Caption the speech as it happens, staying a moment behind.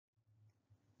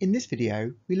In this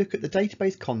video, we look at the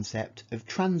database concept of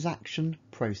transaction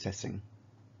processing.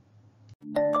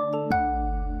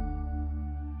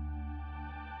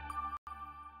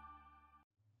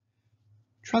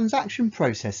 Transaction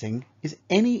processing is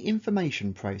any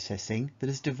information processing that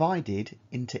is divided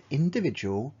into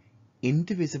individual,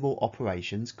 indivisible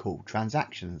operations called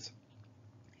transactions.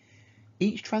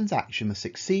 Each transaction must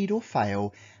succeed or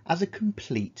fail as a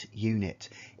complete unit.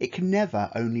 It can never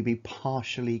only be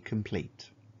partially complete.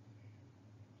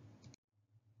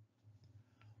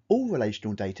 All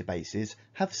relational databases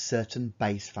have certain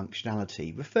base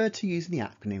functionality, referred to using the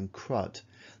acronym CRUD,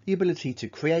 the ability to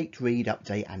create, read,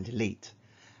 update and delete.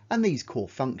 And these core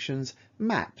functions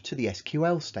map to the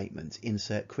SQL statements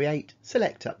insert, create,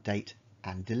 select, update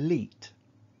and delete.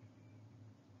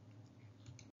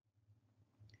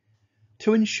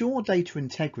 To ensure data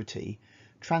integrity,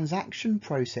 transaction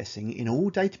processing in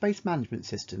all database management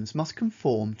systems must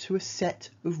conform to a set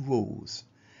of rules.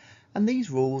 And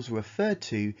these rules are referred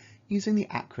to using the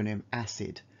acronym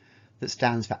ACID, that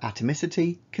stands for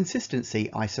Atomicity,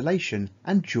 Consistency, Isolation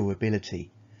and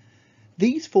Durability.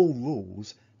 These 4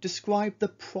 rules describe the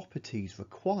properties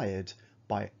required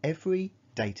by every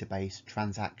database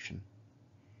transaction.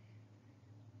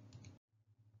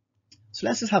 So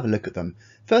let's just have a look at them.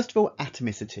 First of all,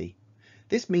 atomicity.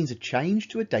 This means a change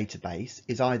to a database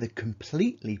is either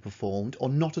completely performed or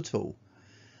not at all.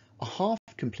 A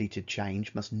half-completed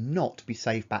change must not be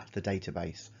saved back to the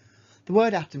database. The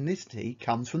word atomicity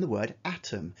comes from the word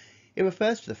atom. It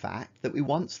refers to the fact that we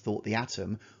once thought the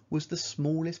atom was the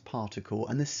smallest particle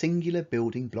and the singular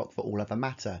building block for all other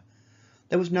matter.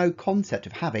 There was no concept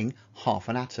of having half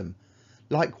an atom.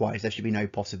 Likewise, there should be no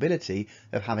possibility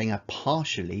of having a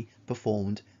partially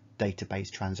performed database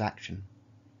transaction.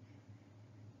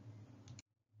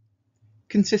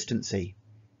 Consistency.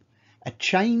 A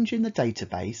change in the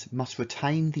database must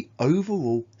retain the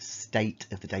overall state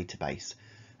of the database.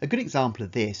 A good example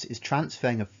of this is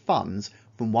transferring of funds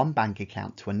from one bank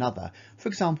account to another. For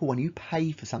example, when you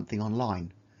pay for something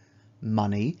online,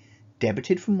 money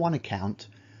debited from one account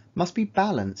must be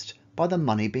balanced by the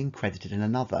money being credited in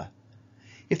another.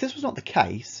 If this was not the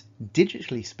case,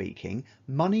 digitally speaking,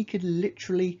 money could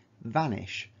literally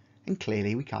vanish, and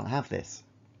clearly we can't have this.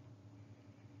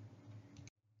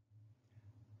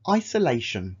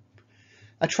 Isolation.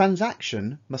 A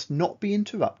transaction must not be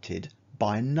interrupted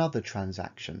by another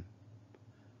transaction.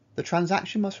 The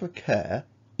transaction must occur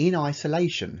in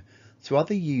isolation, so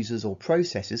other users or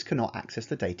processes cannot access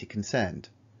the data concerned.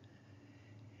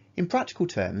 In practical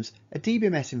terms, a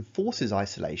DBMS enforces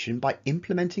isolation by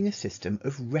implementing a system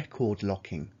of record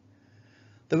locking.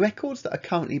 The records that are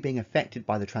currently being affected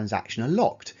by the transaction are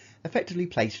locked, effectively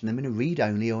placing them in a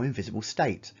read-only or invisible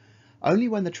state. Only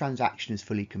when the transaction is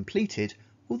fully completed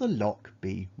will the lock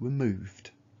be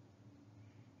removed.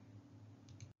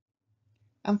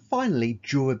 And finally,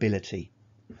 durability.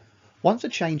 Once a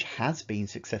change has been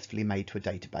successfully made to a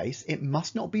database, it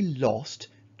must not be lost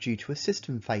due to a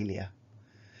system failure.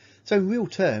 So in real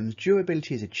terms,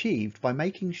 durability is achieved by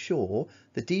making sure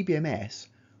the DBMS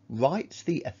writes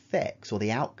the effects or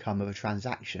the outcome of a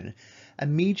transaction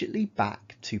immediately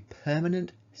back to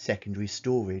permanent secondary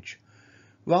storage,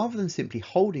 rather than simply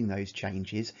holding those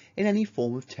changes in any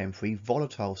form of temporary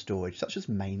volatile storage such as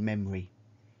main memory.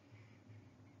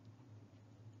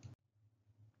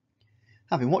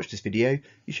 Having watched this video,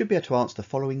 you should be able to answer the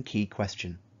following key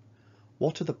question.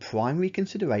 What are the primary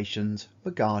considerations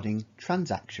regarding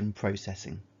transaction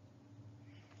processing?